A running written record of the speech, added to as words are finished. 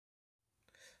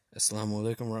Assalamu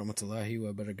alaikum warahmatullahi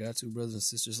wabarakatuh, brothers and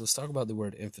sisters. Let's talk about the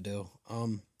word infidel.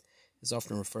 It's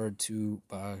often referred to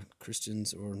by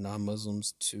Christians or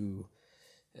non-Muslims to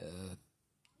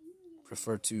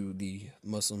refer to the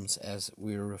Muslims as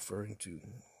we're referring to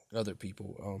other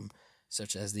people,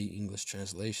 such as the English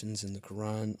translations in the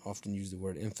Quran often use the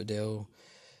word infidel.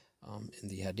 In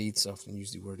the Hadiths often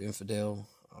use the word infidel,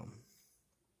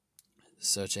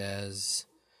 such as,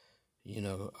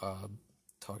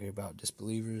 talking about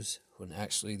disbelievers, when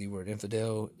actually the word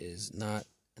infidel is not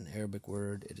an Arabic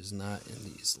word. It is not in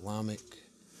the Islamic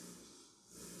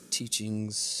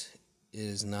teachings. It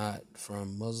is not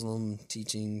from Muslim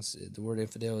teachings. The word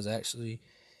infidel is actually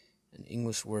an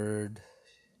English word,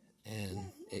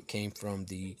 and it came from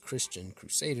the Christian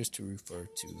crusaders to refer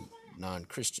to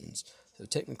non-Christians. So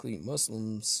technically,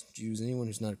 Muslims, Jews, anyone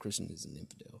who's not a Christian is an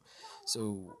infidel.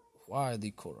 So why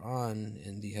the Quran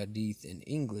and the Hadith in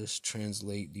English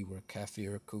translate the word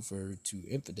kafir or kufr to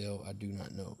infidel, I do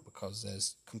not know, because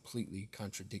that's completely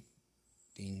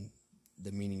contradicting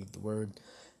the meaning of the word,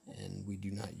 and we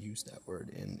do not use that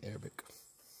word in Arabic.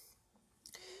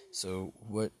 So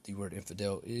what the word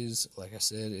infidel is, like I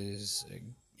said, is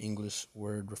an English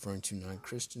word referring to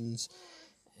non-Christians,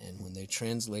 and when they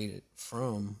translate it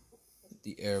from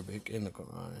the Arabic in the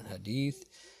Quran and Hadith,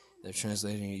 they're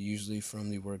translating it usually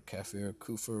from the word kafir or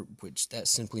kufr, which that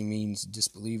simply means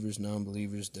disbelievers,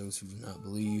 non-believers, those who do not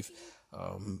believe,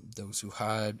 those who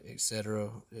hide,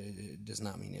 etc. It does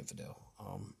not mean infidel.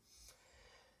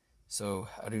 So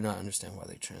I do not understand why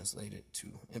they translate it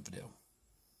to infidel.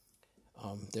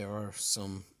 There are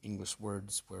some English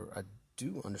words where I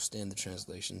do understand the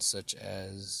translation, such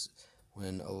as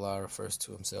when Allah refers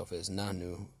to himself as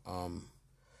Nanu,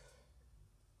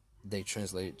 they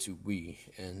translate it to we,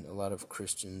 and a lot of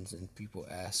Christians and people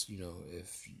ask,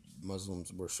 if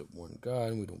Muslims worship one God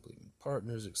and we don't believe in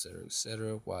partners,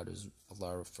 etc., why does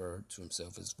Allah refer to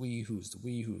himself as we? Who is the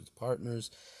we? Who is the partners?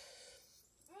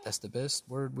 That's the best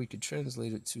word we could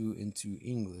translate it to into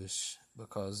English,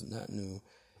 because Natnu,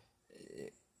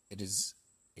 it is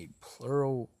a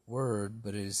plural word,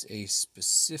 but it is a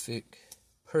specific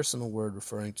personal word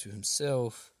referring to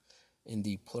himself in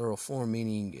the plural form,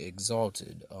 meaning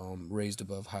exalted, raised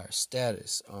above higher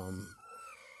status,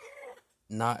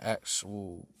 not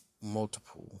actual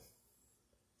multiple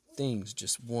things,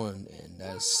 just one. And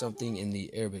that's something in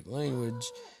the Arabic language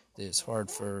that is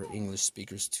hard for English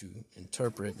speakers to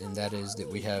interpret, and that is that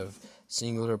we have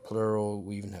singular, plural,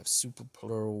 we even have super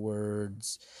plural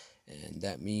words, and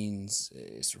that means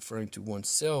it's referring to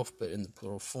oneself, but in the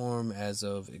plural form, as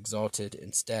of exalted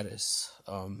in status,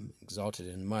 exalted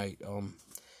in might,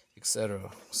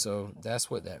 etc. So that's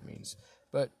what that means.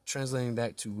 But translating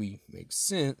that to we makes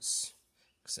sense,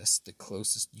 because that's the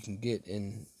closest you can get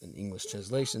in an English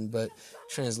translation. But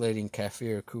translating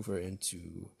kafir or kufr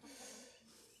into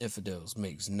infidels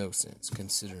makes no sense,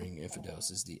 considering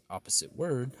infidels is the opposite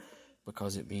word,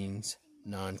 because it means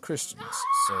non-Christians.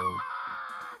 So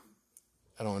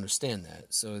I don't understand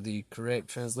that. So the correct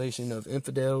translation of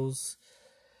infidels,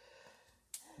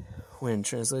 when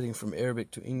translating from Arabic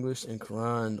to English in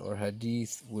Quran or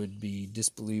Hadith, would be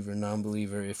disbeliever,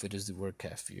 non-believer, if it is the word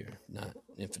kafir, not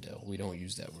infidel. We don't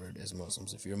use that word as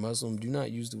Muslims. If you're a Muslim, do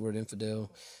not use the word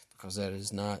infidel, because that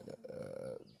is not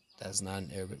that's not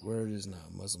an Arabic word. It is not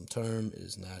a Muslim term. It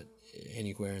is not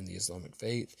anywhere in the Islamic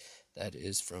faith. That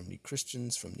is from the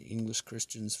Christians, from the English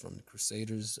Christians, from the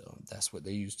Crusaders. That's what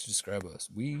they use to describe us.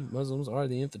 We Muslims are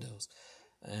the infidels,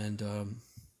 and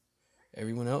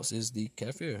everyone else is the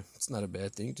kafir. It's not a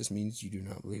bad thing. It just means you do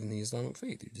not believe in the Islamic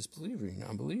faith. You're a disbeliever, you're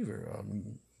non-believer,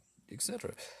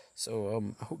 etc. So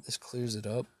I hope this clears it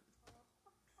up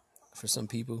for some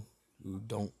people who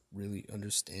don't really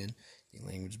understand the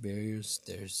language barriers.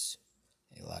 There's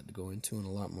a lot to go into and a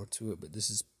lot more to it, but this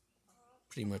is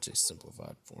pretty much a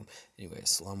simplified form. Anyway,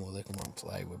 assalamu alaikum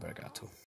warahmatullahi wabarakatuh.